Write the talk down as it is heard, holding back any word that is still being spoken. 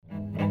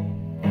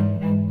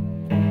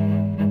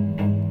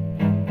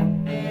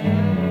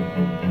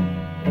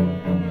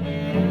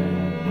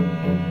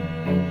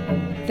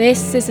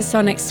This is a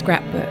sonic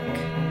scrapbook,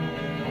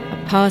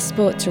 a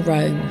passport to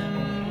Rome,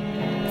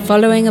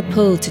 following a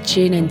pull to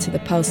tune into the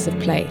pulse of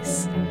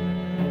place,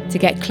 to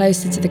get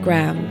closer to the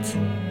ground,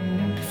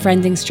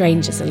 befriending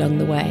strangers along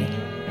the way.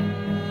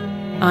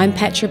 I'm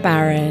Petra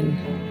Barron,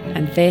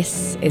 and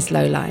this is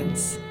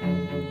Lowlines.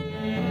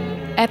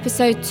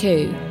 Episode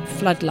 2,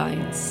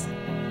 Floodlines,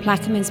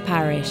 Plaquemines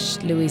Parish,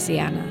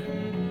 Louisiana.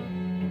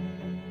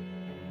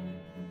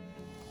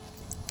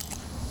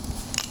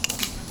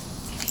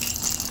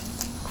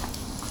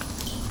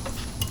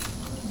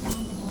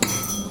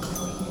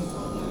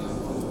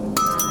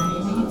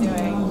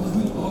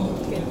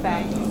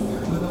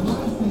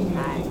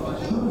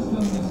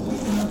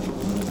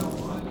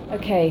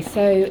 Okay,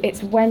 so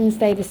it's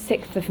Wednesday the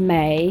 6th of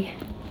May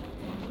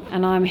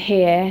and I'm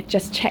here,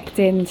 just checked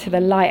into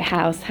the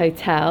Lighthouse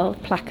Hotel,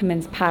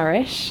 Plaquemines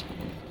Parish,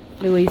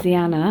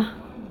 Louisiana,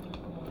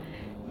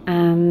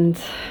 and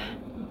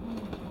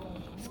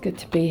it's good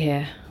to be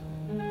here.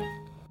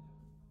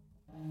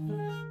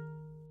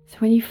 So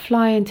when you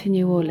fly into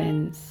New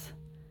Orleans,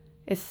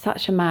 it's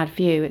such a mad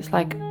view. It's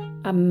like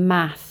a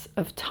mass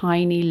of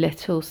tiny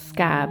little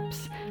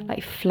scabs,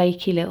 like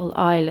flaky little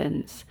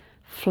islands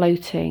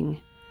floating,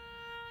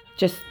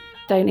 just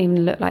don't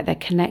even look like they're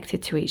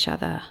connected to each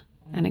other,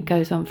 and it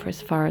goes on for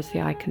as far as the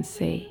eye can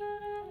see.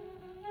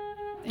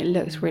 It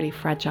looks really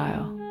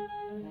fragile.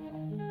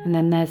 And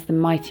then there's the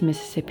mighty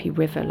Mississippi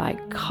River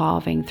like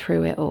carving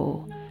through it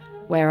all.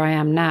 Where I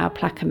am now,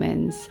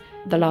 Plaquemines,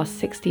 the last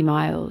 60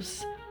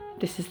 miles,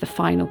 this is the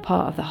final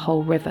part of the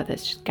whole river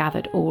that's just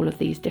gathered all of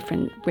these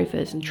different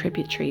rivers and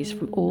tributaries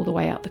from all the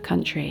way up the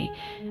country,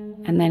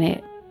 and then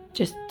it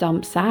just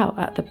dumps out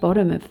at the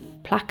bottom of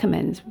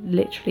Plaquemines,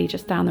 literally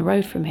just down the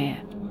road from here.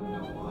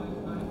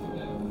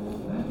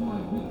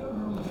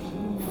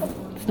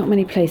 There's not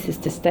many places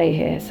to stay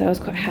here, so I was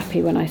quite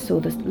happy when I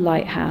saw this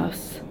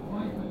lighthouse,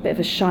 a bit of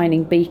a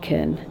shining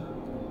beacon.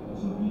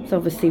 It's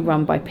obviously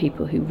run by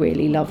people who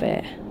really love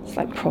it. It's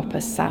like proper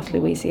South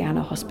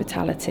Louisiana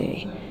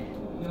hospitality.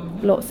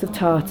 Lots of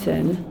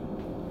tartan,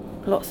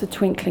 lots of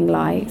twinkling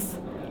lights,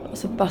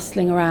 lots of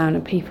bustling around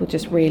and people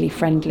just really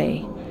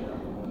friendly.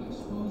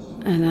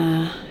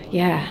 And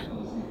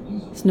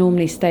it's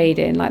normally stayed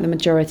in, like the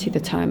majority of the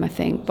time, I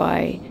think,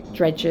 by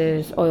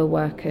dredgers, oil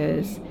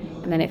workers,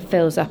 and then it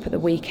fills up at the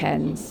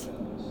weekends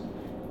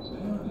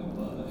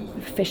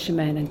with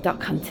fishermen and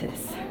duck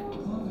hunters.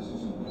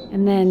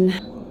 And then,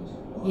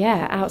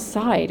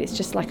 outside, it's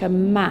just like a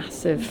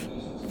mass of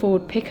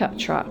Ford pickup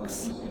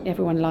trucks,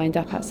 everyone lined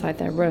up outside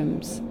their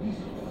rooms.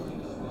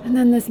 And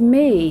then there's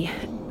me,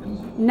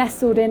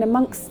 nestled in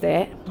amongst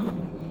it,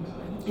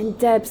 in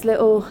Deb's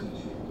little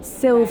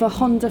silver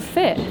Honda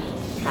Fit.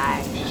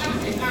 Hi.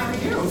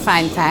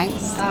 Fine,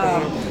 thanks.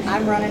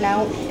 I'm running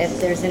out.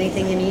 If there's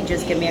anything you need,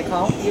 just give me a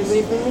call. You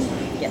leaving me?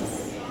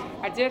 Yes.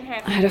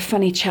 I had a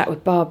funny chat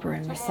with Barbara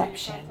in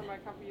reception.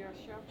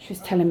 She was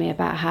telling me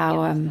about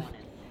how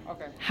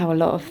a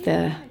lot of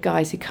the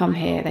guys who come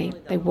here,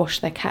 they wash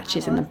their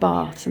catches in the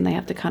baths and they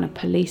have to kind of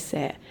police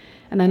it.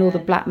 And then all the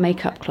black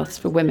makeup cloths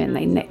for women,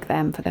 they nick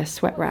them for their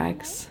sweat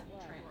rags.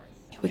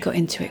 We got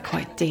into it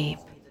quite deep.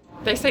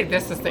 They say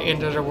this is the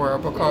end of the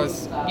world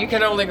because you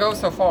can only go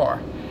so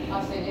far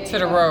to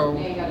the road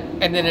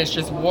and then it's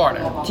just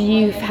water. Do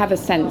you have a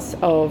sense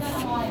of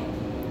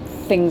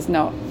things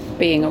not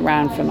being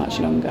around for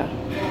much longer?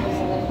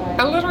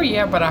 A little,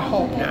 yeah, but I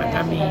hope not.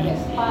 I mean,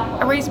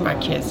 I raised my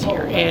kids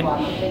here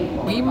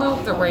and we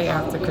moved away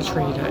after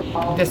Katrina.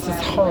 This is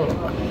home.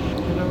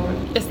 You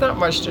know, it's not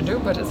much to do,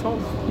 but it's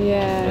home.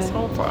 Yeah. It's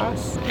home for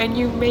us. And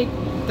you make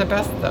the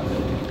best of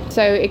it.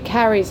 So it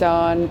carries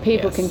on,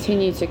 people Yes.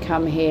 continue to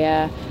come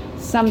here,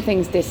 some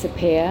things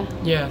disappear.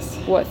 Yes.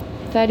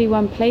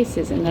 31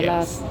 places in the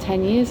Yes. last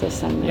 10 years or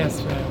something?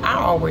 Yes, ma'am. I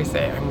always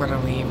say I'm going to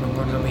leave,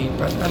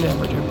 but I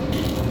never do.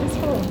 It's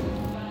home.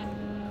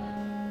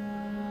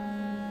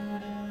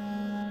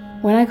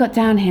 When I got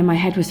down here, my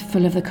head was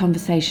full of the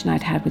conversation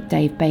I'd had with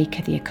Dave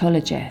Baker, the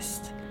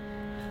ecologist.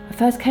 I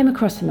first came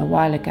across him a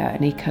while ago at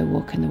an eco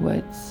walk in the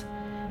woods,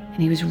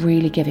 and he was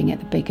really giving it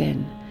the big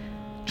un,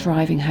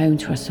 driving home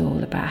to us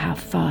all about how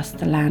fast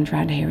the land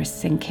around here is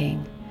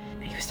sinking.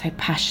 He was so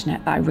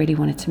passionate that I really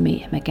wanted to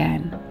meet him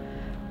again.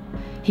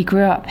 He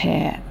grew up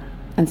here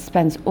and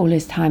spends all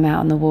his time out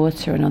on the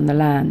water and on the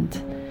land,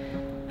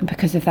 and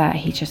because of that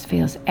he just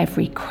feels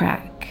every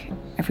crack,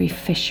 every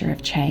fissure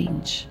of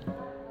change.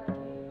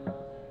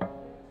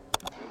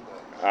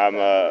 I'm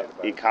an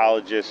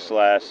ecologist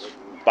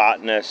 /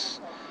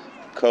 botanist,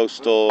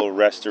 coastal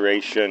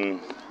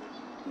restoration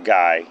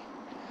guy.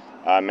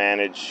 I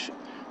manage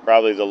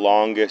probably the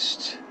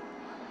longest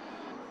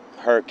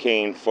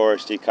hurricane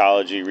forest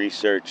ecology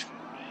research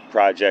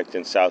project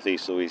in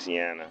southeast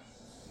Louisiana.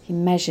 He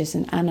measures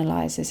and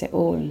analyses it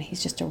all, and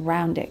he's just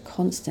around it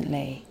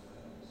constantly.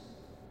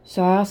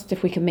 So I asked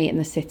if we could meet in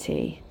the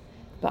city,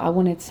 but I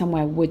wanted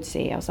somewhere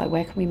woodsy. I was like,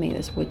 where can we meet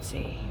that's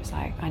woodsy? He was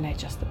like, I know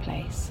just the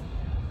place.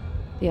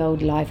 The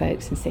old Live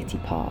Oaks in City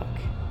Park.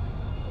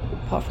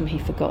 Apart from he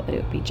forgot that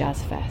it would be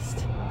Jazz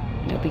Fest,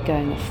 and it would be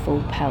going a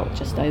full pelt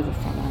just over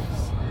from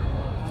us.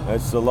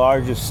 It's the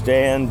largest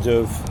stand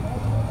of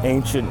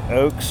ancient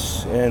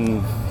oaks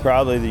in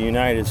probably the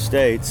United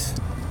States.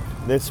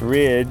 This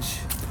ridge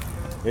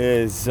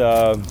is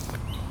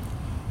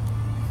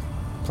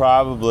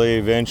probably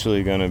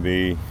eventually going to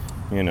be,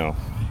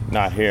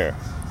 not here.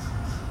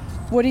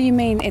 What do you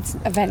mean it's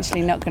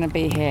eventually not going to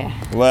be here?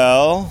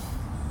 Well,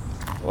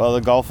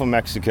 the Gulf of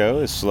Mexico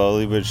is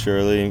slowly but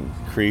surely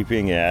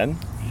creeping in,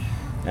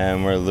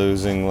 and we're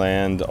losing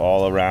land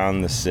all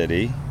around the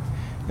city.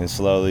 And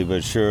slowly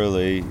but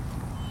surely,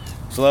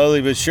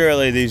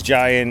 these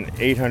giant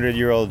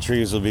 800-year-old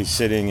trees will be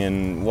sitting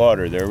in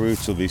water. Their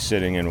roots will be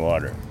sitting in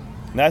water.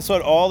 And that's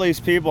what all these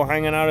people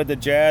hanging out at the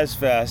Jazz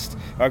Fest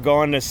are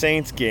going to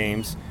Saints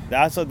games.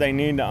 That's what they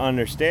need to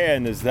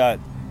understand, is that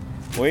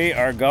we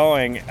are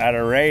going at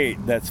a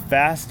rate that's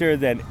faster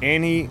than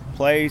any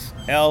place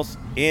else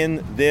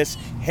in this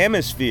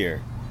hemisphere.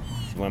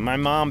 When my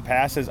mom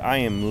passes, I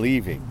am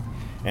leaving.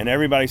 And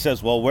everybody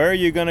says, well, where are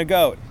you going to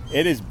go?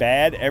 It is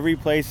bad every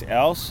place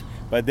else,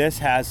 but this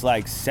has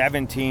like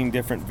 17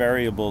 different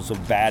variables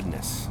of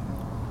badness.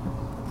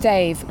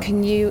 Dave,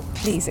 can you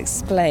please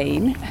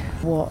explain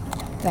what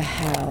the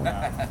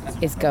hell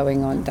is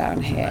going on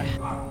down here?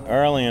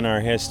 Early in our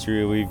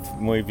history,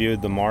 we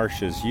viewed the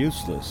marsh as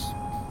useless.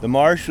 The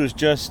marsh was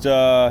just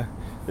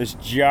this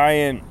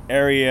giant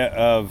area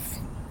of,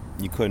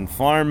 you couldn't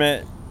farm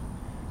it,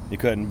 you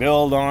couldn't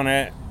build on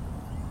it,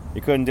 you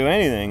couldn't do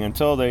anything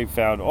until they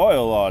found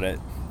oil on it.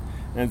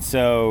 And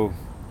so,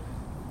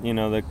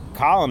 the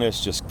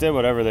colonists just did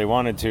whatever they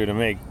wanted to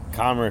make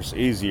commerce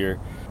easier.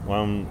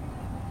 When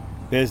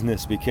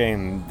business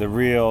became the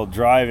real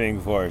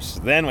driving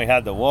force, then we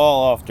had the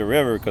wall off the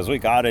river because we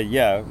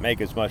gotta,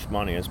 make as much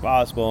money as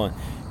possible and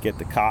get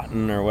the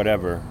cotton or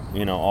whatever,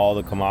 all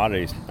the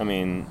commodities. I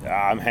mean,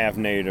 I'm half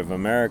Native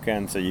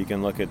American, so you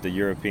can look at the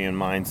European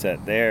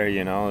mindset there,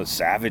 the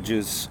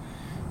savages.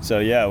 So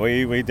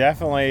we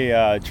definitely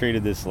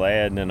treated this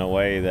land in a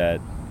way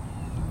that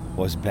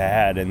was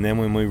bad, and then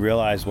when we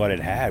realized what it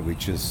had, we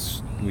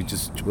just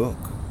took,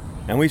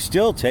 and we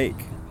still take.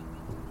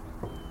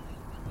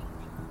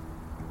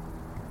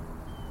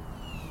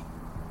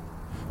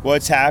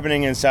 What's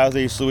happening in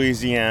southeast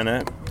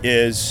Louisiana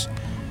is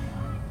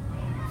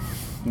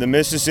the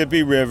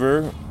Mississippi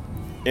River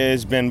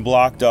has been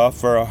blocked off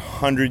for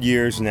 100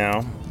 years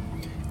now,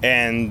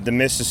 and the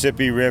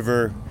Mississippi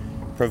River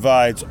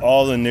provides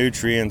all the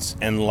nutrients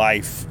and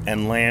life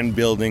and land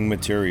building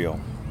material.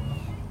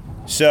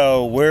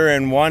 So we're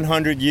in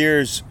 100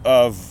 years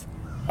of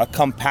a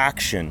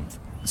compaction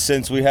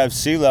since we have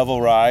sea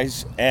level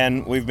rise,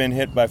 and we've been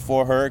hit by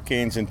 4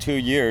 hurricanes in 2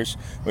 years.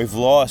 We've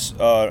lost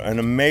an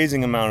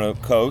amazing amount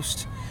of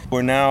coast.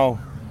 We're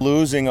now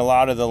losing a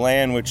lot of the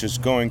land, which is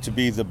going to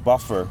be the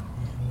buffer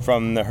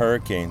from the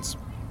hurricanes.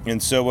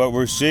 And so what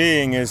we're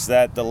seeing is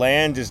that the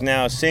land is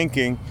now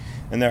sinking,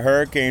 and the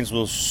hurricanes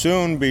will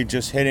soon be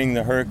just hitting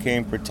the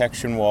hurricane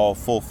protection wall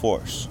full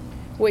force.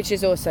 Which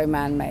is also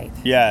man-made.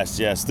 Yes.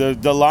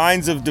 The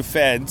lines of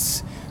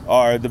defense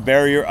are the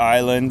barrier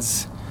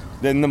islands,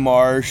 then the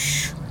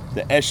marsh,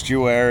 the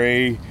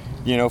estuary,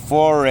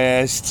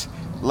 forest,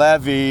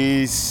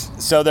 levees.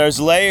 So there's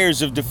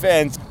layers of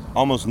defense,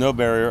 almost no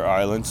barrier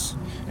islands.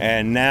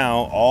 And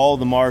now all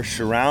the marsh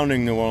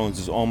surrounding New Orleans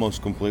is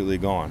almost completely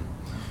gone.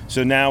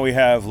 So now we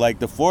have like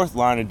the fourth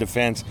line of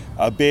defense,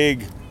 a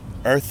big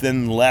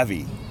earthen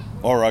levee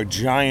or a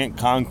giant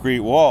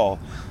concrete wall.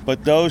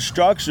 But those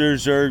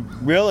structures are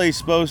really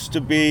supposed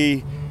to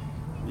be,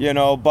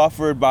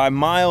 buffered by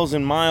miles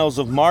and miles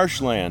of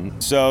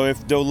marshland. So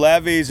if the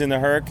levees and the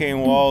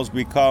hurricane walls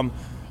become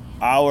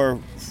our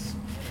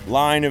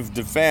line of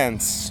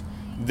defense,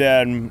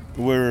 then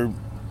we're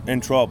in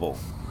trouble.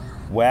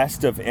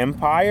 West of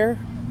Empire,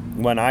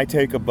 when I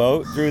take a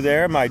boat through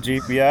there, my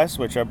GPS,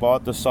 which I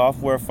bought the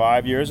software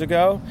 5 years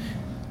ago,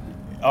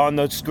 on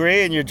the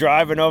screen you're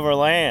driving over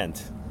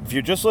land. If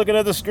you're just looking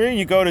at the screen,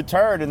 you go to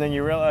turn, and then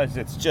you realize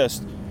it's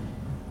just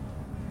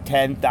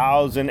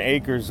 10,000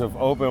 acres of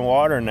open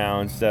water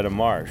now instead of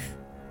marsh.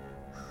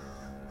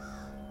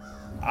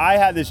 I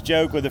had this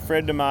joke with a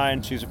friend of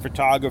mine. She's a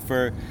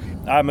photographer.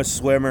 I'm a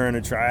swimmer and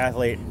a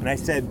triathlete. And I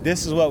said,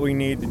 this is what we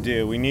need to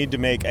do. We need to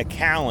make a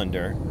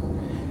calendar.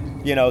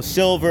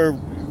 Silver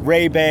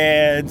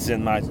Ray-Bans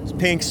and my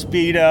pink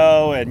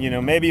Speedo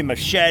and, maybe a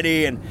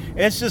machete. And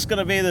it's just going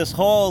to be this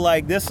whole,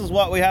 this is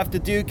what we have to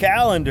do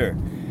calendar.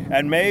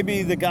 And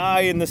maybe the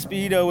guy in the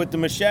Speedo with the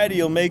machete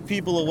will make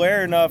people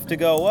aware enough to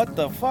go, what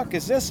the fuck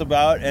is this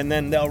about? And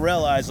then they'll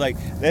realize,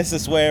 this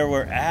is where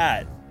we're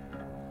at.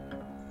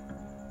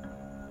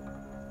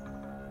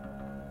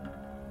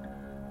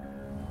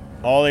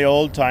 All the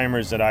old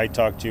timers that I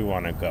talk to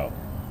want to go.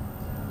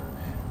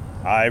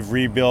 I've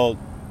rebuilt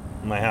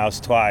my house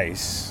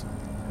twice.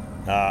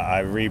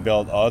 I've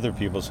rebuilt other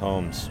people's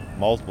homes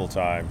multiple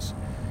times.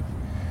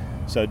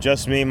 So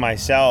just me,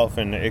 myself,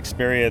 and the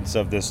experience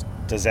of this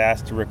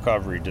disaster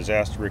recovery.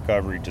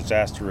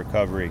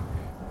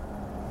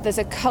 There's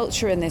a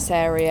culture in this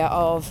area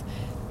of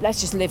let's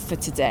just live for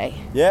today.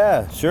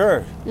 Yeah,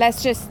 sure.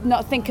 Let's just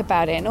not think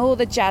about it. And all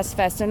the jazz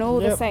fest and all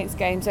the Saints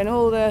games and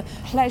all the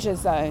pleasure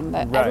zone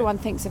that everyone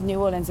thinks of New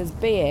Orleans as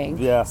being.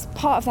 Yeah.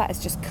 Part of that is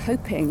just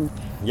coping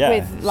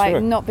with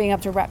not being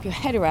able to wrap your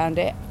head around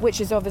it,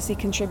 which is obviously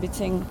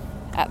contributing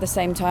at the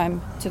same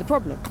time to the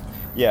problem.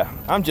 Yeah,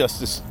 I'm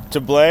just to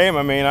blame.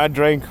 I mean, I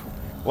drink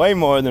way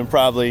more than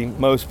probably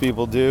most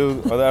people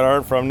do or that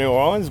aren't from New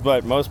Orleans,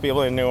 but most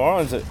people in New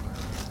Orleans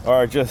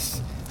are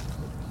just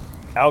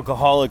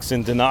alcoholics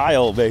in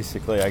denial,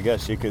 basically, I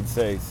guess you could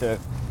say. So,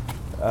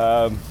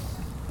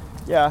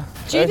 yeah.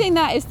 Do you think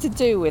that is to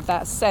do with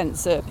that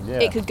sense of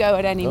it could go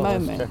at any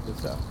moment? Let's check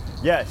this out.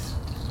 Yes.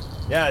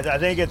 Yeah, I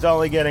think it's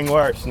only getting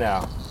worse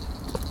now.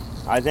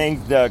 I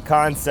think the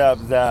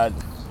concept that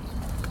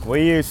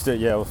we used to,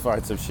 we'll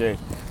find some shade.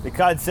 The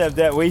concept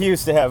that we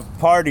used to have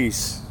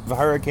parties,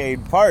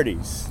 hurricane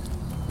parties.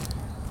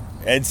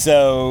 And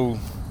so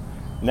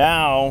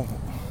now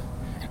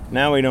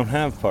we don't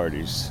have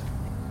parties.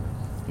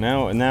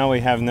 Now we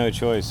have no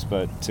choice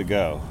but to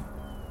go.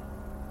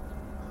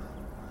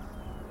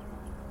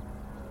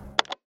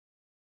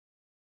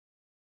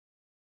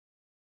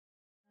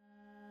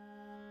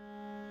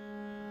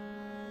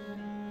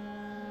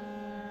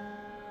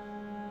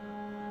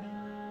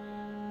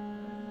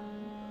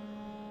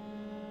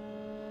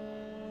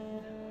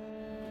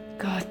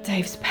 God,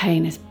 Dave's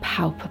pain is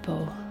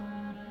palpable.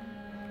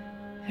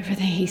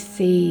 Everything he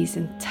sees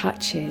and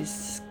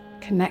touches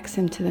connects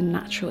him to the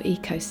natural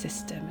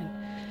ecosystem and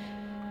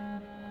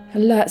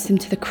alerts him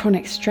to the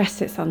chronic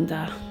stress it's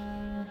under.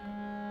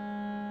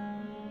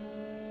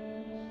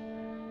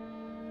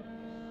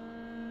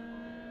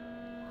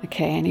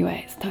 Okay,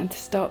 anyway, it's time to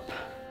stop.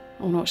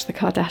 I want to watch the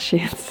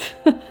Kardashians.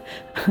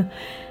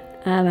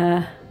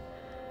 And,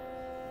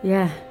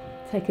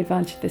 take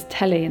advantage of this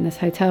telly in this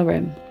hotel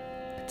room.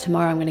 But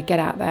tomorrow I'm going to get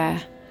out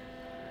there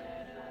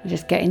and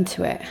just get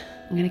into it.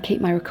 I'm going to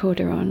keep my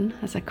recorder on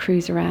as I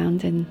cruise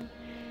around and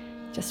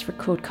just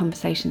record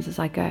conversations as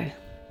I go.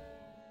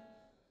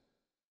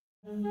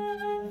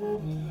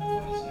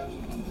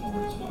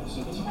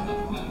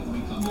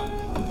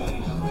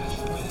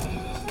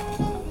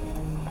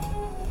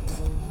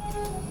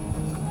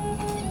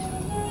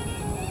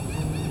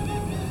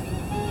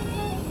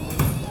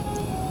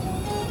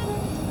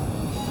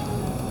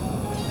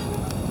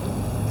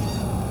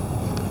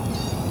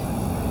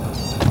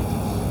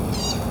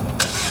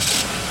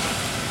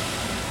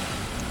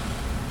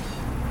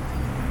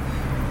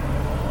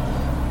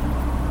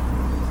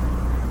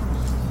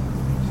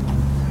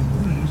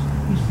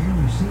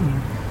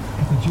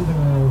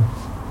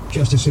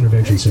 Justice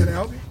Intervention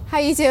Center. How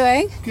you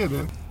doing? Good,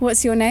 man.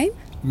 What's your name?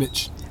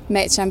 Mitch.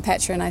 Mitch, I'm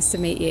Petra. Nice to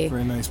meet you.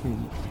 Very nice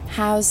meeting you.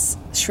 How's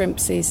shrimp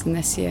season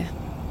this year?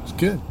 It's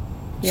good.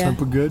 Yeah.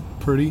 Shrimp are good,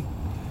 pretty.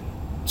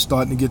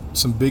 Starting to get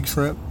some big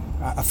shrimp.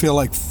 I feel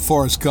like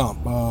Forrest Gump.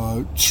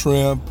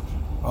 Shrimp.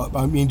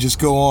 Just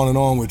go on and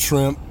on with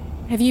shrimp.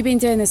 Have you been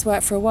doing this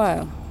work for a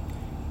while?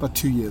 About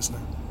 2 years now.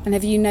 And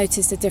have you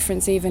noticed a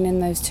difference even in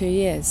those 2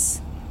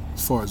 years?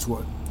 As far as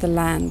what? The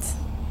land.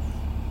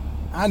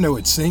 I know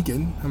it's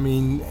sinking. I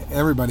mean,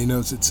 everybody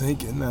knows it's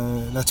sinking.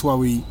 That's why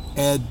we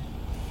add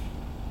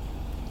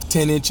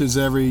 10 inches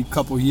every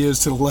couple of years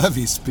to the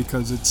levees,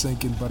 because it's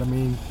sinking. But I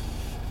mean,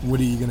 what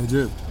are you going to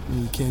do? I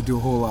mean, you can't do a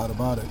whole lot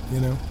about it,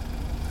 you know?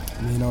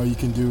 I mean, all you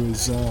can do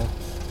is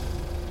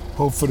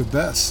hope for the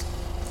best.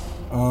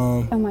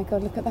 Oh my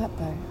God, look at that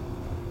boat.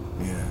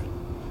 Yeah.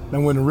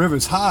 Now, when the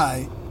river's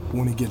high,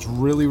 when it gets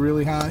really,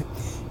 really high,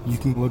 you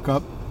can look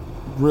up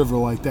river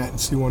like that and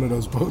see one of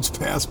those boats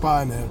pass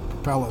by and the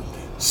propeller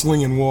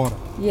slinging water.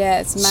 Yeah,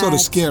 it's mad. Sort of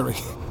scary.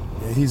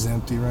 Yeah, he's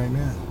empty right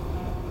now.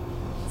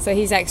 So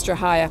he's extra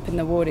high up in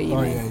the water, you mean?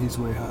 Oh yeah, he's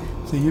way high.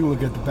 So you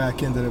look at the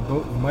back end of the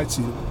boat, you might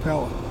see the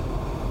propeller.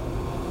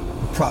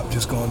 The prop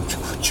just going.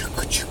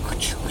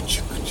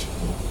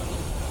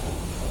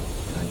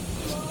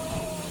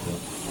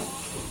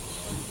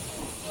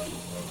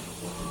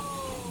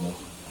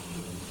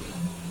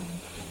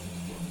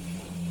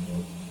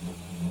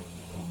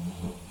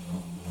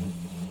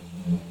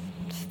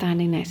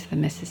 Standing next to the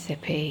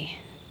Mississippi,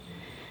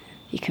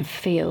 you can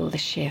feel the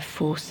sheer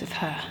force of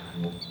her.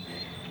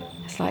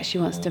 It's like she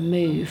wants to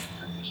move.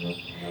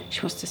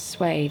 She wants to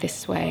sway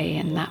this way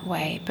and that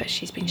way, but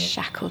she's been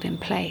shackled in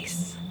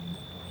place.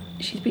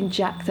 She's been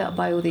jacked up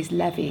by all these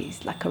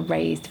levees, like a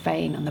raised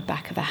vein on the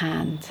back of the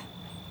hand.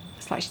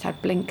 It's like she's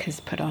had blinkers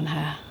put on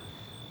her,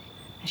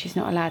 and she's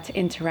not allowed to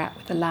interact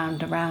with the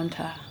land around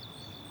her.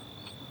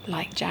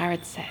 Like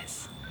Jared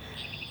says,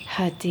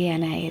 her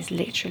DNA is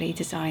literally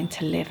designed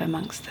to live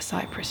amongst the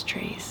cypress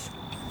trees.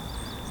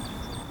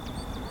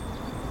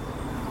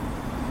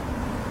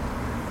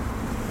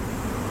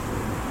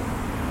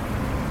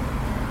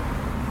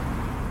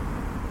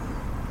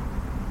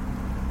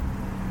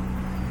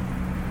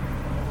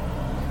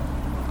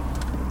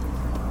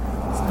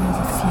 Smells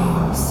of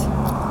fumes,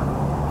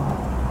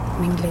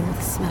 mingling with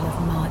the smell of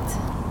mud.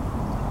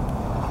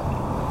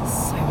 There's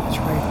so much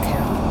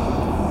roadkill.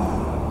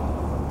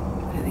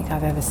 I don't think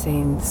I've ever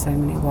seen so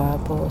many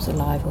wild boars,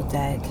 alive or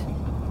dead,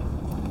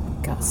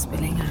 starts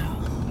spilling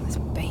out. This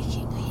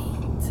baking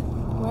heat.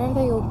 Where are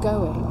they all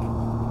going?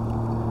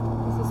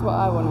 This is what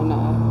I want to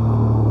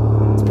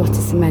know. Spotted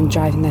some men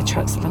driving their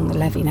trucks along the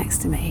levee next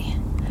to me.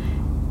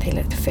 They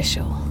looked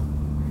official.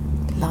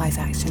 Live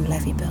action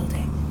levee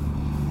building.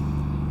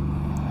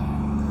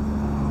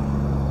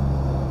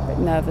 A bit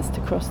nervous to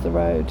cross the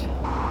road.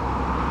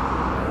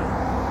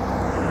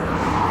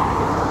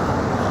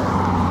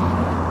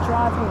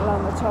 Driving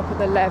along the top of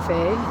the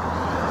levee.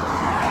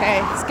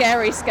 Okay,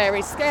 scary,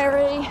 scary,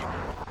 scary.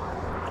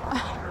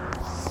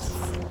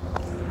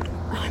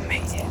 I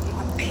made it in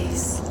one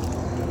piece.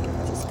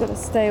 Just got to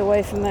stay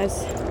away from those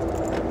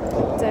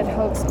dead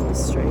hogs on the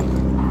street.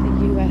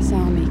 The US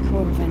Army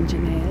Corps of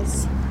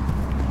Engineers.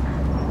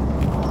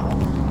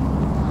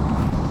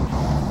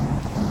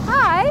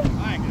 Hi.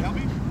 Hi, can I help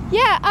you?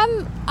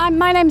 Yeah,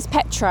 my name's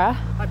Petra.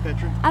 Hi,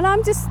 Petra. And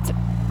I'm just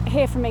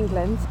here from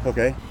England.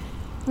 Okay.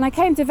 And I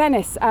came to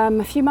Venice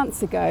a few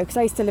months ago because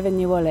I used to live in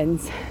New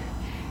Orleans.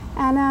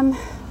 And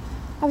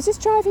I was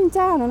just driving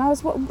down and I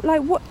was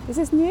what is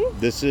this new?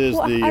 This is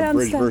the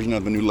abridged version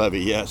of the new levee,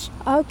 yes.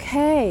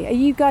 Okay. Are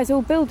you guys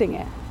all building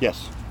it?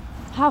 Yes.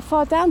 How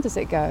far down does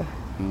it go?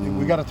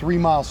 We got a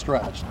 3-mile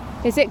stretch.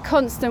 Is it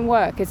constant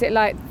work? Is it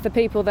like the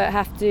people that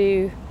have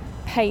to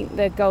paint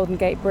the Golden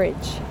Gate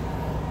Bridge?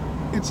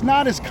 It's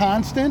not as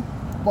constant,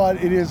 but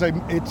it's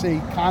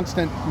a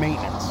constant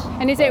maintenance.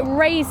 And is it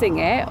raising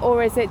it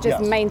or is it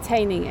just Yes.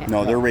 maintaining it?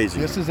 No, they're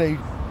raising. This is a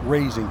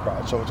raising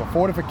project, so it's a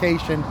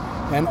fortification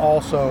and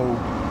also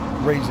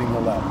raising the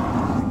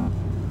level.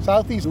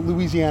 Southeast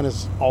Louisiana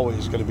is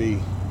always going to be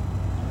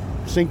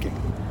sinking.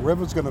 The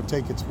river's going to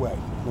take its way,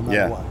 no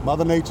matter what.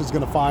 Mother Nature's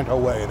going to find her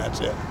way, and that's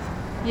it.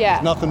 Yeah.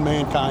 There's nothing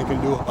mankind can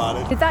do about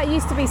it. Did that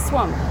used to be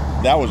swamp?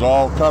 That was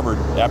all covered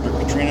after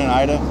Katrina and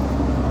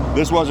Ida.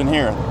 This wasn't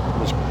here. It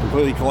was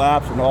completely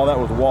collapsed and all that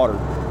was water.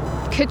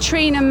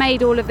 Katrina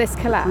made all of this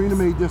collapse. Katrina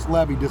made this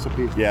levee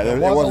disappear. Yeah, it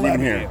wasn't even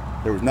here.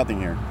 There was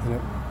nothing here.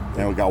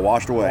 And it got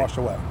washed away.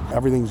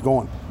 Everything's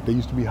gone. There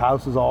used to be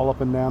houses all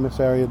up and down this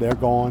area. They're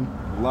gone.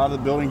 A lot of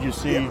the buildings you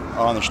see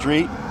on the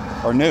street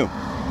are new.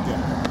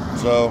 Yeah.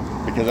 So,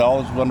 because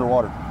all this was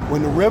underwater.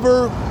 When the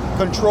river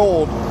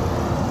controlled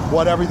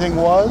what everything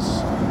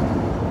was,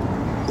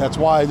 that's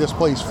why this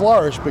place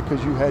flourished,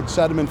 because you had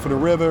sediment for the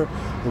river.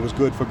 It was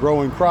good for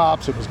growing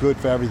crops. It was good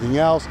for everything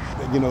else.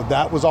 You know,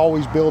 that was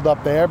always built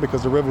up there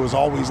because the river was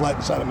always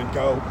letting sediment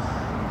go.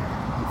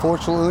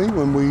 Unfortunately,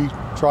 when we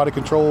try to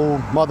control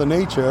Mother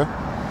Nature,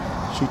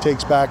 she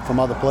takes back from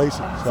other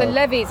places. So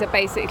levees are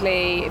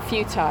basically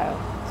futile.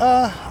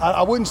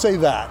 I wouldn't say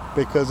that,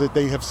 because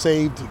they have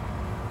saved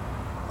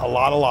a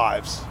lot of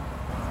lives.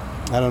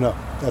 I don't know.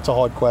 That's a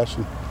hard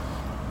question,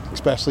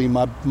 especially in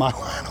my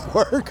line of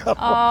work.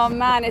 Oh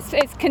man, it's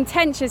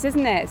contentious,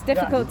 isn't it? It's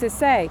difficult to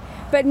say.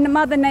 But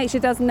Mother Nature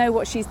does know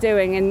what she's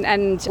doing,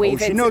 and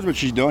she knows what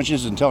she's doing. She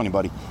just doesn't tell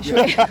anybody.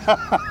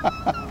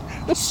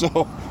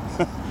 So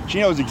she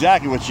knows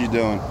exactly what she's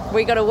doing.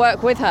 We got to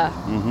work with her.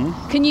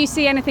 Mm-hmm. Can you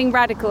see anything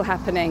radical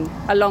happening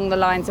along the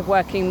lines of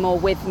working more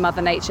with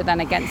Mother Nature than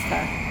against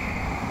her?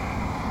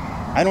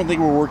 I don't think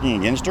we're working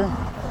against her.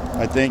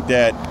 I think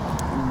that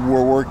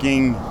we're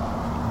working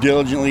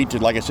diligently to,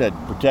 like I said,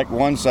 protect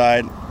one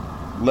side,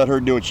 let her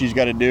do what she's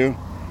got to do,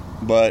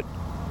 but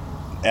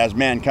as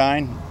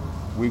mankind,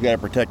 we've got to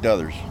protect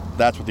others.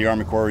 That's what the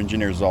Army Corps of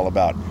Engineers is all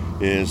about,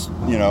 is,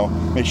 you know,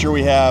 make sure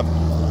we have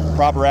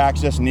proper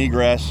access and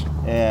egress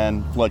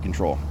and flood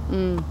control.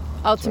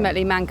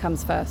 Ultimately, man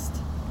comes first.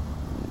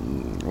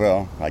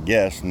 Well, I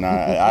guess.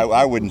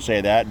 I wouldn't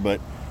say that,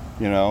 but,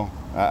 you know,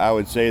 I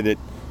would say that,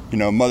 you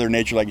know, Mother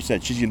Nature, like you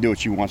said, she's going to do what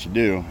she wants to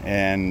do,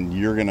 and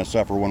you're going to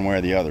suffer one way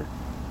or the other.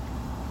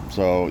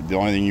 So the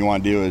only thing you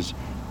want to do is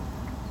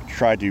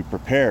try to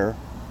prepare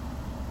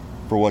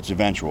for what's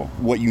eventual,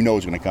 what you know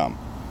is going to come,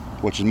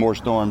 which is more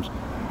storms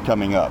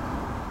coming up.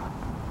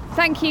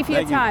 Thank you for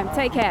your time.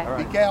 Take care.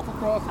 Right. Be careful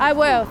crossing. I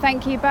will.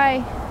 Thank you.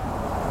 Bye.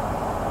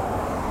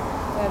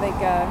 There they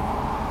go.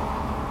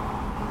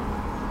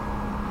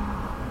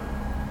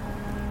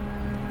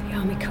 The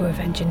Army Corps of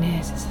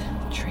Engineers is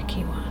a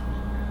tricky one.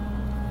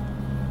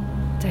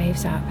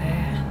 Dave's out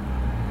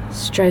there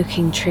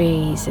stroking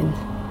trees and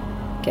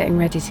getting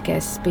ready to get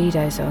his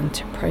Speedos on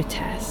to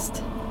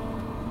protest.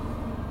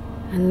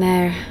 And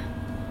they're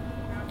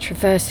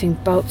traversing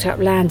bulked up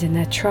land in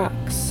their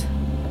trucks.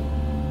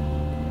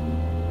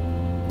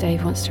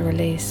 Dave wants to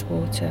release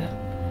water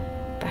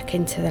back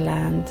into the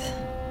land,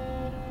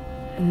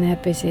 and they're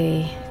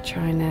busy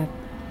trying to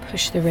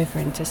push the river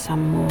into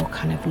some more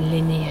kind of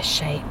linear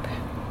shape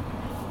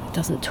that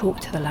doesn't talk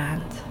to the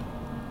land.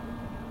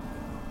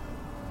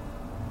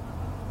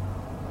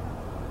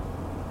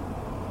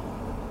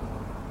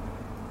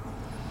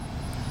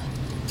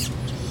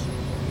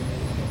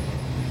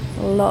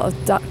 A lot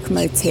of duck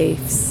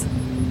motifs.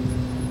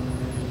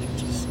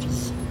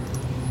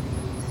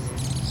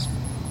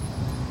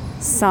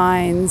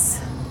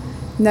 Signs,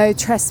 no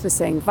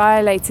trespassing,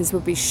 violators will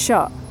be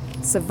shot,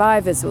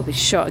 survivors will be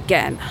shot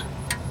again.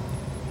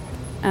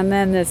 And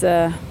then there's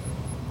a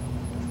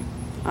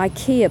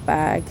IKEA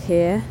bag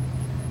here.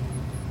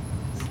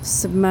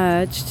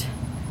 submerged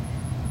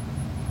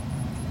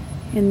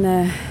in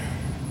the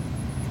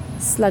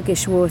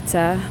sluggish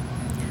water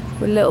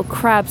with little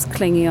crabs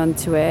clinging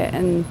onto it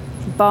and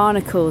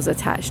barnacles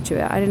attached to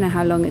it. I don't know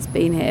how long it's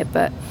been here,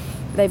 but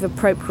they've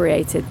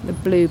appropriated the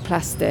blue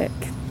plastic.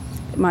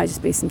 It might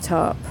just be some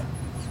tarp.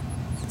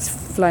 It's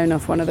flown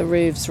off one of the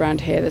roofs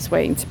around here that's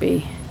waiting to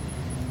be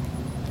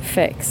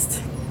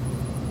fixed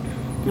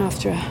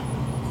after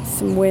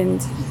some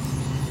wind.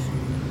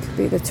 Could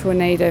be the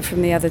tornado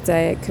from the other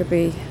day, it could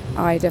be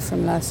Ida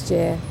from last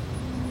year.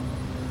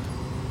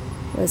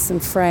 There's some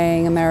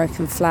fraying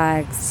American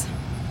flags.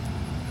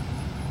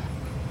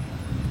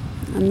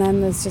 And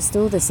then there's just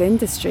all this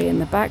industry in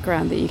the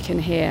background that you can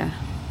hear.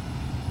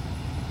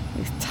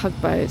 These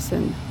tugboats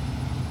and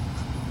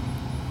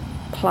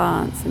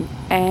plants and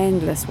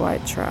endless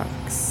white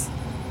trucks.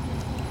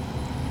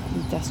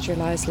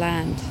 Industrialized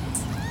land.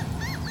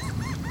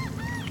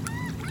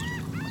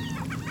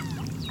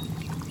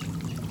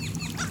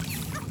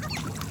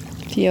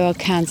 A few old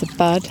cans of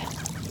Bud.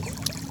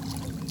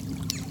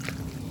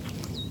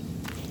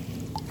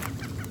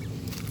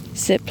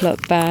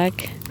 Ziploc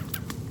bag.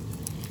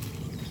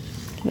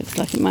 Looks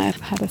like it might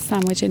have had a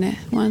sandwich in it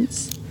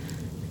once.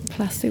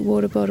 Plastic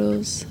water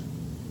bottles.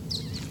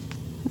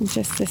 And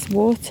just this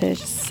water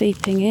just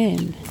seeping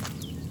in.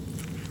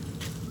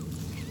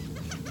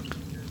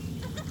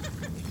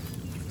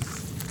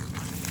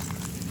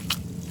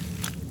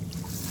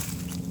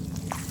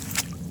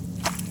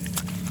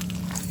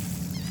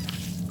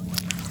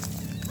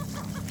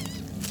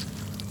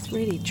 It's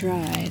really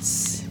dry.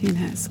 It's,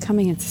 it's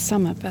coming into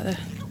summer, but the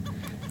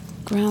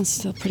ground's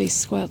still pretty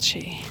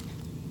squelchy.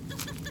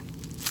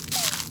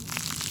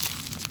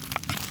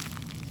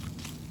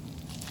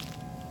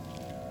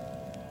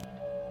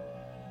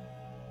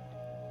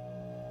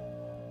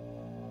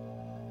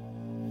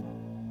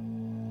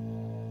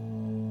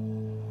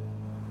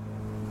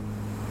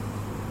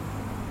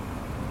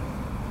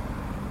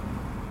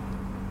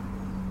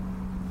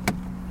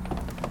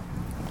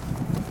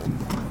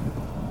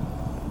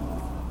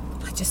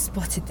 I just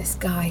spotted this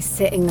guy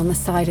sitting on the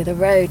side of the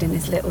road in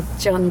his little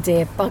John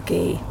Deere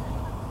buggy.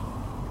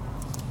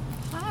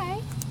 Hi.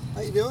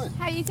 How you doing?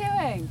 How you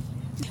doing?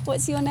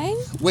 What's your name?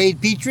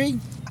 Wade Petrie.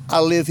 I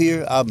live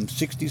here. I'm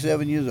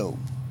 67 years old.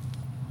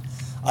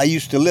 I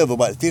used to live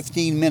about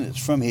 15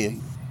 minutes from here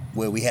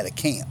where we had a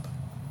camp.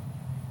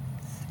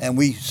 And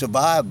we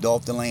survived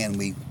off the land.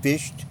 We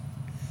fished,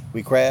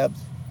 we crabbed,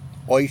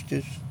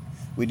 oysters.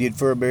 We did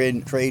fur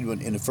bearing trade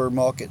in the fur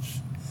markets.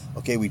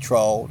 Okay, we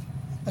trawled.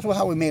 That's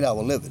how we made our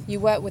living. You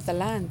work with the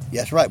land.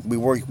 That's right. We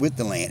worked with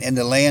the land, and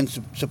the land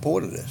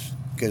supported us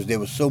because there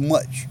was so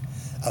much.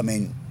 I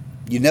mean,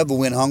 you never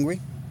went hungry,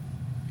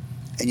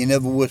 and you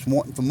never was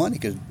wanting for money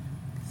because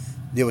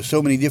there were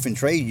so many different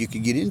trades you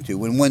could get into.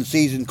 When one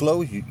season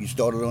closed, you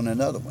started on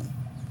another one.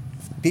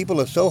 People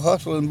are so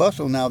hustle and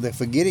bustle now, they're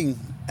forgetting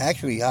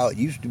actually how it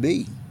used to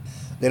be.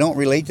 They don't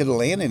relate to the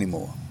land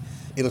anymore.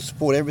 It'll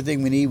support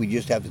everything we need. We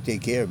just have to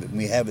take care of it, and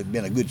we haven't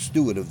been a good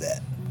steward of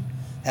that.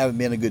 Haven't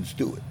been a good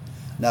steward.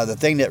 Now, the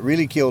thing that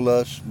really killed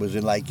us was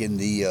in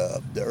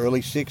the early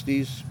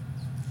 60s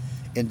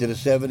into the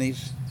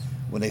 70s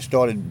when they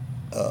started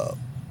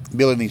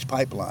building these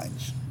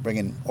pipelines,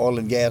 bringing oil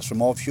and gas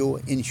from offshore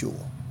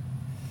inshore.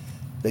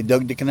 They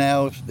dug the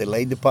canals, they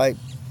laid the pipe,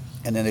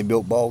 and then they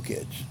built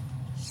bulkheads.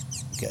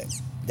 Okay,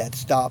 that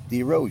stopped the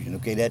erosion.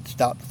 Okay, that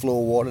stopped the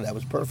flow of water. That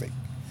was perfect.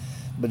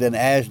 But then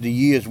as the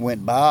years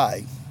went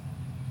by,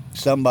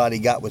 somebody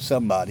got with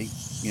somebody,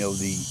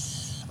 the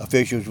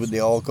officials with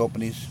the oil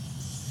companies,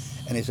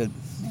 and they said,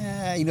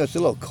 it's a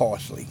little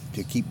costly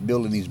to keep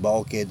building these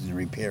bulkheads and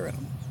repairing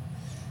them.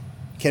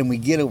 Can we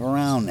get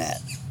around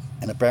that?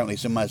 And apparently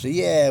somebody said,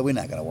 yeah, we're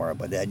not going to worry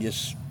about that.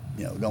 Just,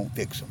 don't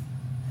fix them.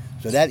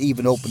 So that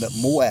even opened up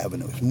more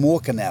avenues,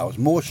 more canals,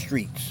 more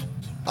streets.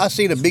 I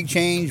seen a big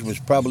change was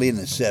probably in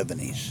the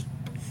 70s,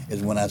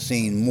 is when I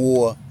seen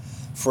more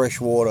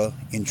freshwater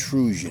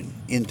intrusion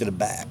into the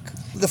back.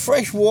 The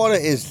freshwater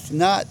is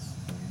not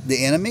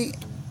the enemy.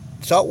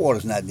 Saltwater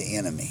is not the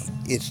enemy.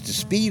 It's the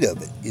speed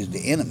of it is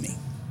the enemy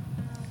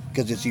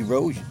because it's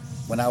erosion.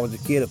 When I was a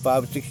kid, a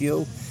 5 or 6 year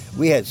old,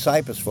 we had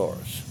cypress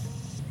forests.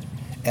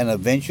 And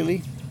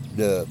eventually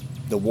the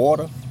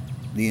water,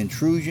 the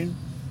intrusion,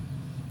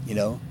 it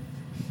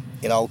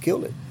all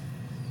killed it.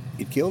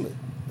 It killed it.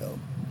 So,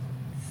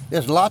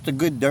 there's lots of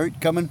good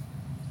dirt coming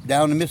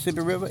down the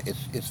Mississippi River.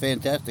 It's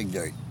fantastic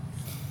dirt.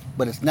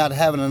 But it's not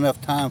having enough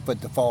time for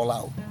it to fall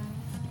out.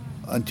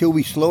 Until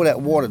we slow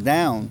that water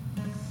down,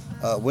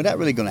 we're not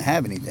really going to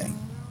have anything.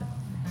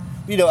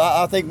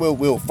 I think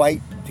we'll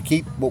fight to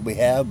keep what we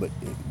have, but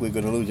we're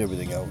going to lose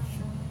everything else.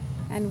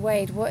 And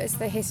Wade, what is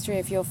the history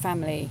of your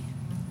family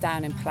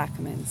down in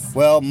Plaquemines?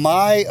 Well,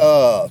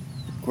 my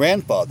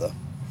grandfather,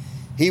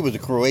 he was a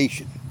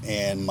Croatian,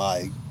 and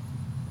my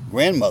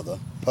grandmother,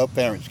 her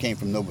parents came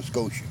from Nova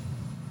Scotia.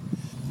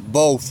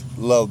 Both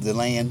loved the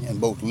land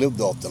and both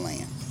lived off the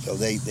land, so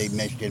they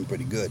meshed in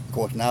pretty good. Of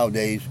course,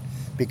 nowadays,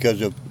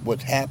 because of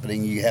what's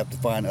happening, you have to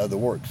find other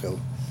work. So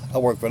I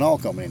work for an oil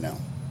company now,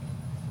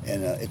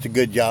 and it's a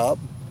good job.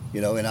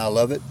 and I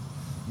love it.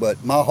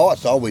 But my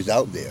heart's always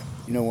out there.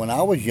 When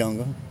I was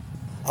younger,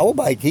 our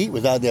bite to eat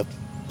was out there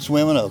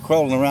swimming or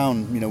crawling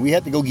around. We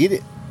had to go get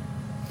it.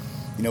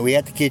 We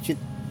had to catch it,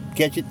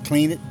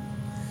 clean it,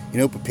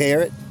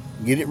 prepare it,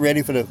 get it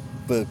ready for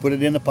put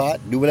it in the pot,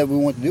 do whatever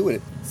we want to do with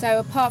it. So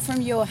apart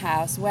from your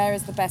house, where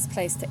is the best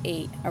place to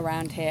eat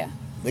around here?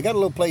 They got a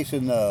little place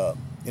in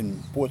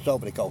Port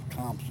Sulphur they call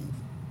Thompson.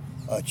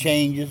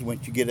 Changes,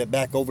 once you get it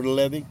back over the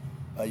levee,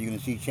 you're going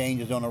to see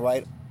Changes on the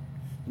right.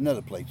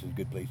 Another place is a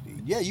good place to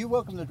eat. Yeah, you're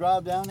welcome to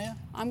drive down there.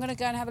 I'm going to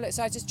go and have a look.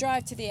 So I just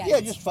drive to the end? Yeah,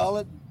 just follow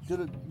it. You're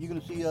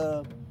going to see,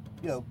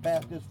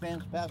 past this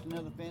fence, past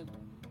another fence,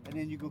 and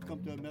then you're going to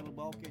come to a metal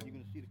bulkhead. You're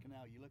going to see the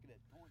canal. You're looking at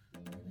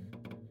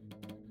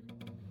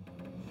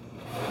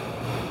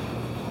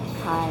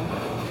Hi.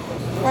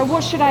 Well,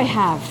 what should I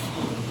have?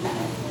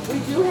 We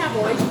do have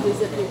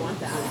oysters if you want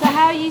that. So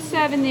how are you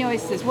serving the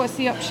oysters? What's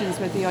the options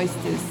with the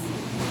oysters?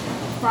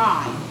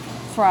 Fried.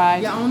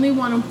 Fried. You only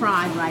want them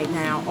fried right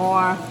now,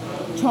 or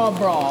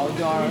charbroiled,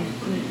 or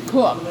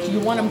cooked. You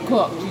want them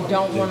cooked. You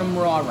don't want them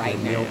raw right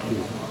now.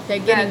 They're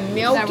getting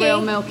milky. They're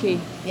real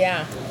milky.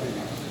 Yeah.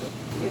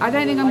 I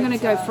don't think I'm going to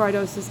go fried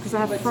oysters because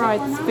I had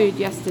fried food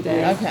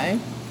yesterday. Okay.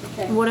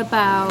 What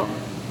about?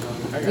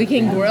 We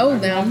can grill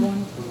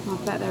them. I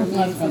bet they're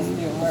amazing.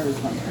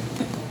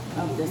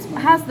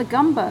 How's the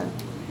gumbo?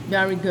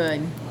 Very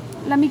good.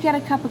 Let me get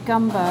a cup of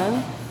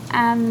gumbo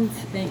and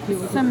Thank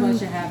you. It's some. a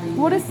pleasure having you.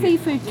 What are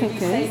seafood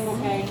kickers?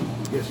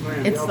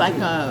 It's like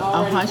a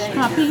hush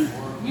puppy,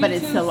 but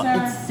it's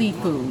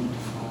seafood.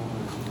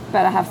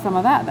 Better have some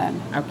of that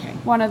then. Okay.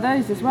 One of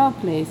those as well,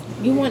 please.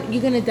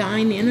 You're gonna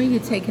dine in, or you're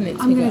taking it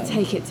to I'm go? going to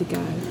take it to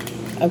go.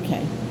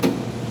 Okay.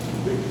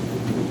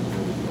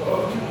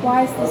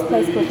 Why is this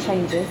place called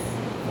Changes?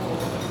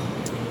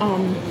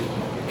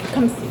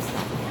 Come see.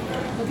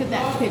 Look at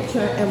that picture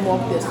and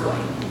walk this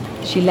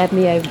way. She led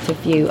me over to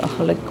view a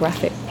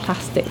holographic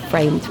plastic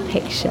framed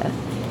picture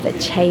that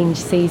changed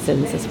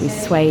seasons as we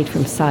swayed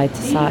from side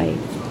to side.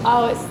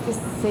 Oh, it's the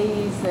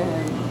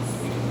seasons.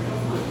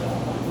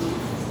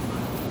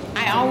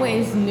 I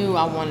always knew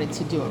I wanted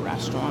to do a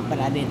restaurant, but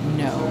I didn't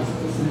know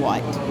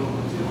what.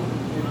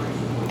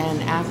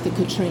 And after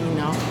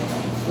Katrina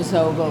was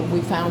over,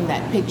 we found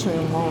that picture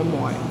in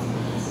Walmart.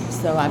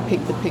 So I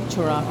picked the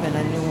picture up, and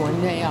I knew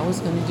one day I was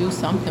going to do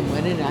something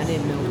with it. I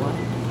didn't know what.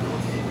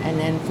 And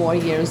then 4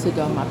 years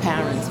ago, my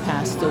parents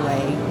passed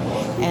away,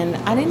 and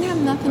I didn't have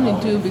nothing to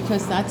do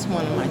because that's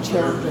one of my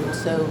children.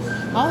 So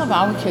all of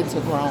our kids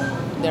are grown.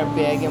 They're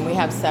big, and we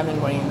have 7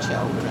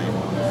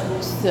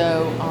 grandchildren.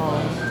 So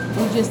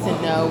we just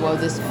didn't know, well,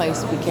 this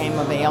place became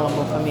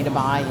available for me to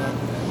buy it,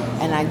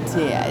 and I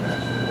did.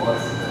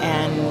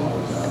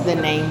 And the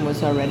name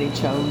was already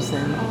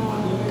chosen.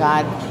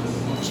 God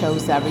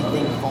chose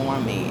everything for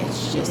me.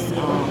 It's just,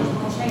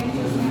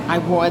 I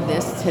wore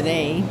this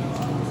today.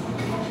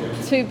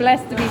 Too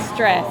blessed to be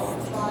stressed.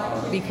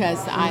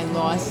 Because I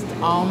lost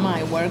all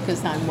my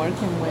workers I'm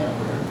working with.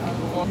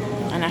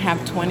 And I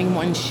have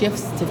 21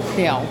 shifts to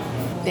fill.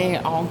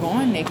 They're all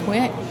gone, they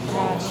quit.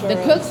 The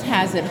cooks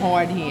has it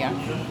hard here.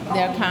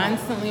 They're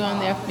constantly on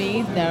their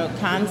feet, they're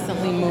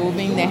constantly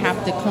moving, they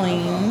have to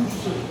clean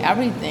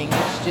everything.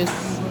 It's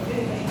just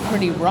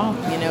pretty rough,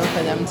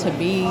 for them to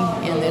be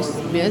in this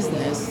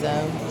business.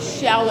 So,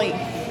 Shelly,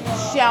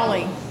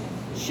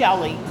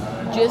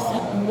 just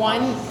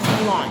one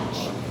lunch.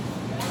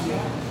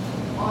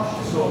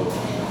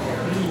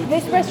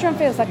 This restaurant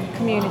feels like a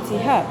community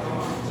hub.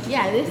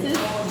 Yeah, this is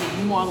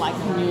more like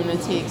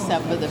community,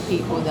 except for the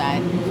people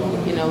that,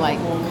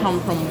 come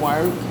from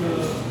work.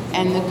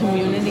 And the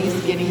community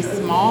is getting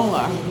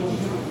smaller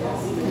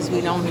because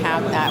we don't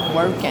have that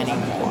work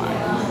anymore.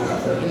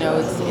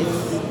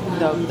 It's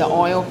the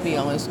oil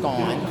field is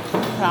gone.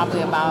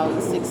 Probably about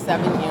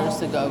 6-7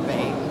 years ago,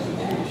 babe.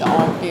 The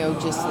oil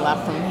field just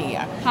left from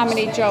here. How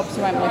many jobs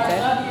went with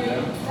it?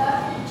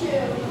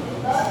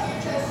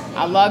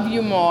 I love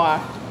you more.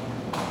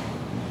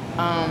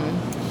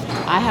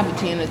 I have a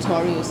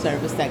janitorial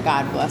service that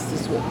God blessed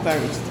us with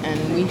first,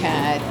 and we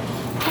had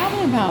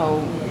probably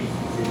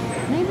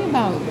maybe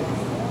about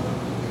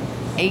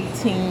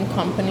 18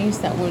 companies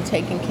that we're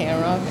taking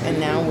care of, and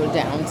now we're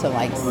down to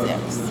like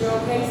 6.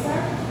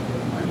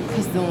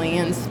 Because the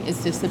land is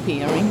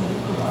disappearing,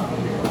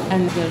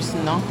 and there's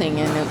nothing,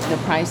 and the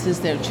prices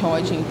they're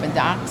charging for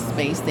dock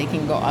space, they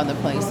can go other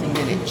places and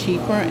get it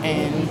cheaper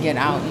and get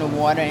out in the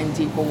water in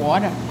deeper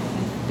water.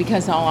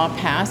 Because all our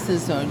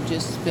passes are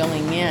just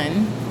filling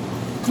in.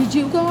 Did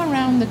you go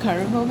around the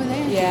curve over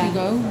there? Yeah. Did you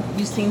go?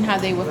 You seen how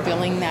they were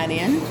filling that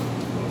in?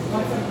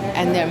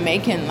 And they're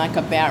making like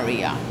a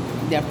barrier.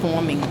 They're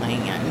forming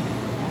land.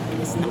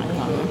 It's not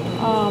coming.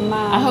 Oh, man.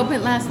 I hope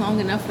it lasts long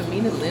enough for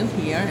me to live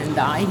here and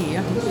die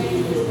here.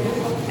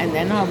 And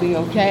then I'll be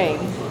okay.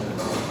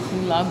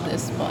 We love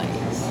this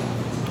place.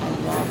 I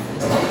love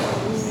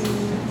this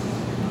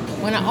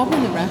place. When I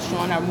opened the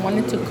restaurant, I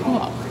wanted to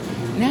cook.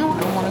 Now I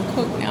don't want to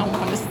cook. Now I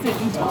want to sit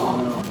and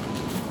talk.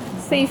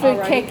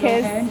 Seafood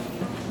kickers. Okay.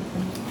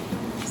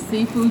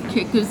 Seafood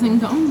kickers and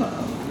gumbo.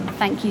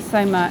 Thank you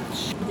so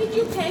much. Did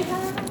you pay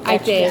her? I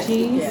did.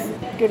 Cheese.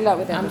 Good luck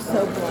with it. I'm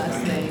so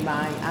blessed, babe.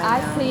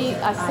 I see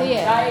it.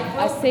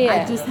 I see it.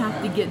 I just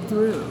have to get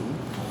through.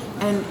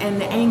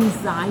 And the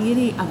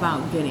anxiety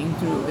about getting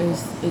through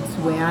it's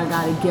where I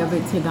got to give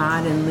it to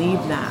God and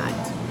leave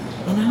that.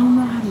 And I don't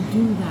know how to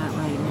do that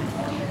right now.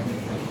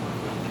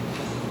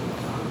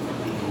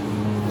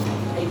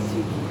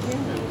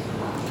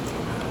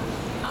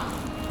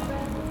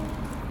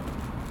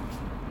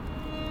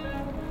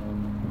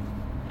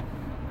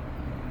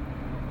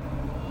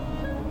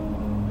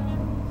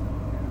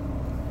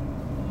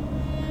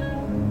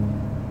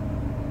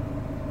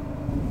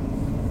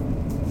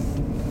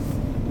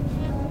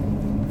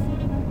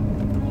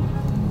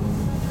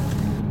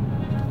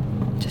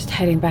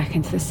 Heading back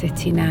into the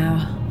city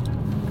now.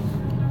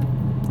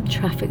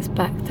 Traffic's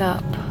backed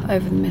up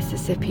over the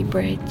Mississippi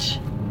Bridge.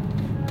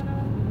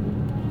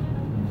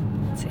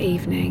 It's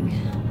evening.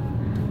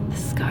 The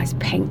sky's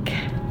pink.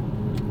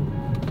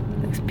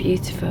 Looks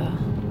beautiful.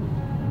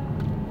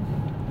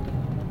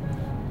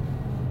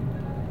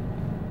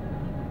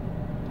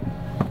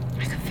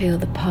 I can feel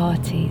the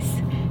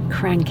parties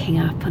cranking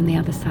up on the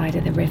other side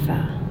of the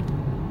river.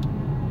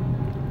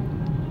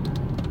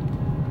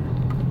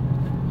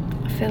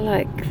 I feel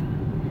like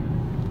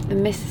the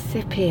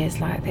Mississippi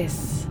is like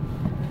this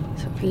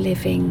sort of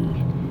living,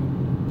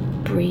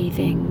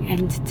 breathing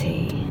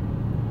entity,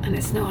 and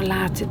it's not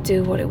allowed to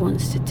do what it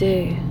wants to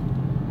do.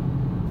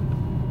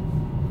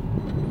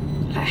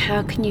 Like,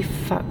 how can you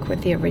fuck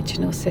with the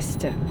original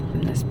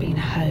system that's been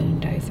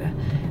honed over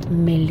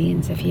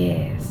millions of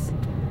years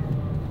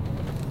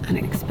and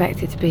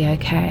expect it to be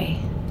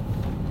okay?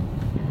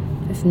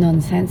 It's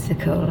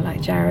nonsensical,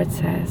 like Jared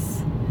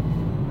says.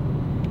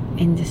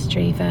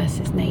 Industry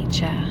versus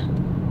nature,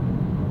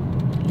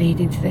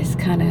 leading to this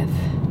kind of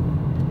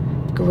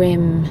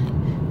grim,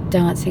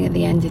 dancing at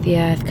the end of the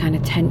earth kind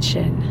of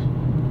tension.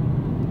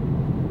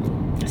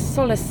 It's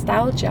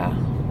solastalgia.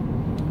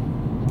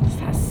 It's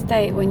that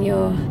state when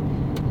your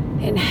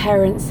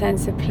inherent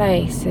sense of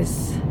place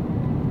is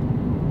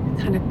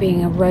kind of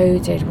being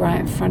eroded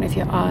right in front of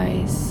your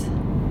eyes.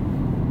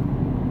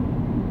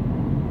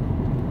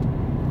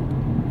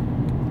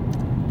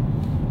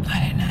 I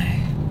don't know.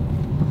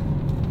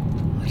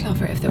 I'd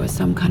love it if there was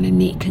some kind of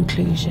neat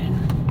conclusion.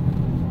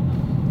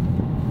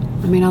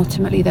 I mean,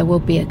 ultimately there will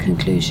be a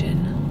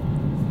conclusion.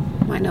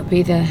 It might not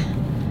be the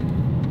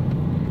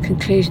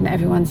conclusion that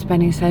everyone's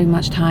spending so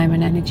much time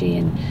and energy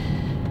and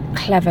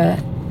clever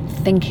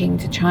thinking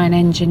to try and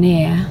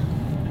engineer,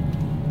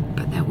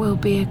 but there will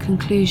be a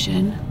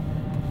conclusion.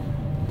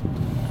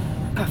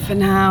 But for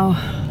now,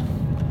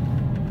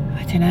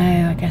 I don't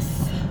know, I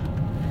guess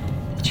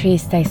the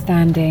trees stay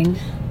standing,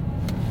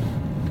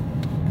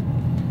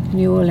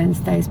 New Orleans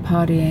stays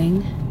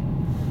partying,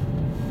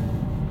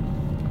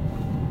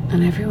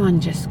 and everyone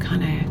just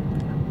kind of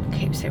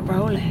keeps it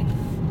rolling.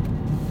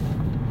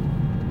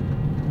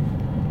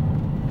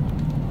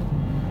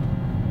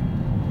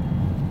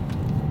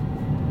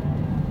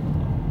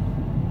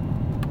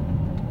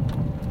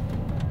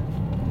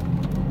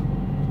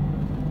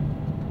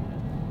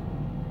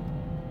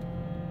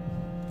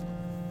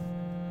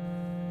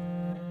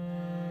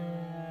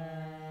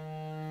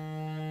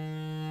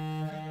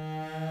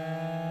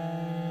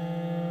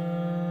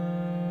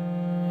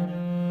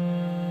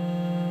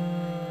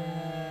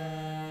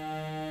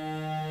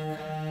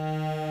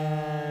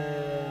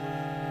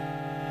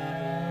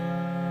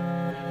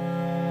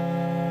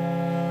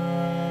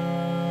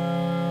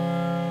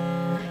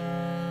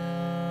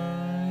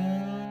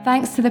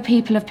 Thanks to the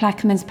people of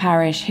Plaquemines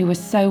Parish who were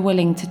so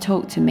willing to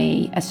talk to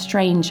me, a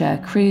stranger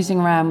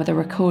cruising around with a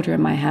recorder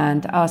in my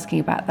hand, asking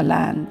about the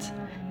land.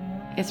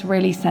 It's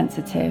really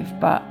sensitive,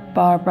 but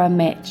Barbara,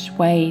 Mitch,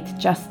 Wade,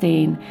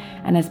 Justine,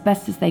 and as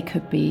best as they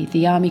could be,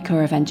 the Army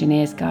Corps of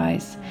Engineers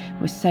guys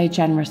were so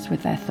generous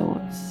with their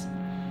thoughts.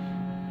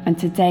 And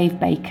to Dave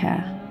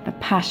Baker, the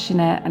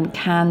passionate and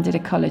candid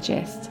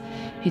ecologist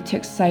who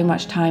took so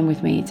much time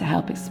with me to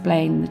help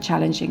explain the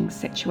challenging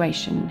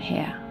situation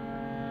here.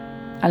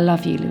 I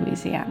love you,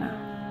 Louisiana.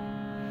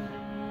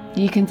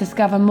 You can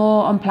discover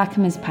more on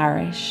Plaquemines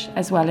Parish,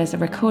 as well as a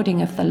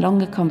recording of the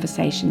longer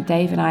conversation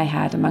Dave and I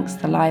had amongst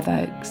the live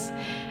oaks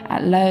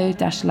at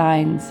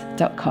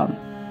low-lines.com.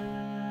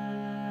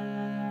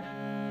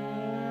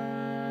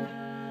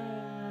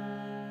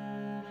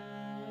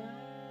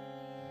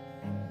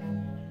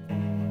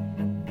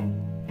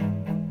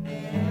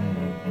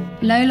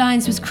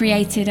 Lowlines was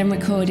created and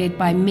recorded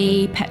by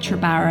me, Petra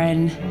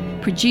Barron,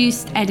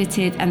 produced,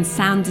 edited and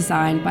sound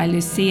designed by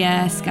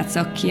Lucia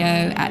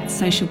Scazzocchio at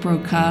Social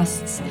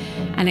Broadcasts,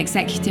 and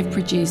executive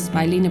produced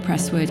by Lena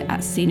Presswood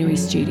at Scenery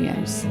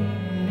Studios.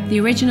 The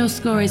original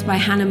score is by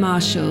Hannah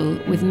Marshall,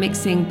 with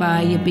mixing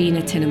by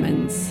Yabina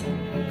Tinnemans.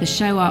 The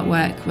show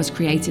artwork was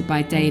created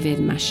by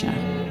David Masha.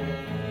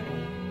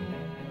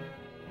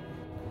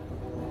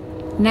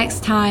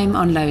 Next time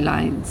on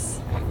Lowlines.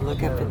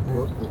 Look up at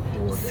the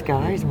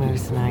skies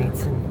most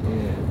nights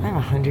and I'm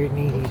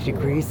 180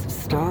 degrees of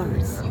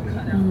stars.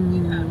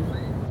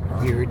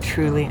 You're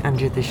truly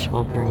under the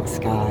sheltering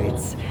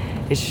skies.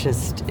 It's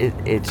just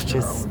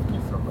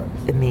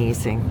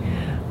amazing.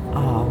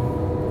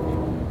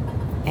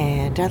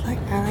 And I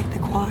like the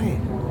quiet.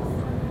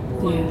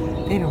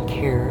 Yeah. They don't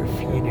care if,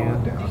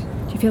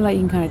 Do you feel like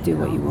you can kind of do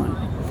what you want?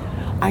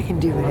 I can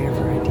do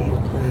whatever I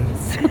damn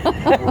please.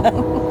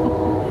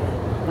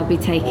 I'll be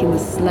taking the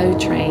slow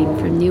train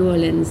from New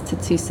Orleans to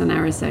Tucson,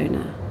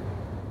 Arizona.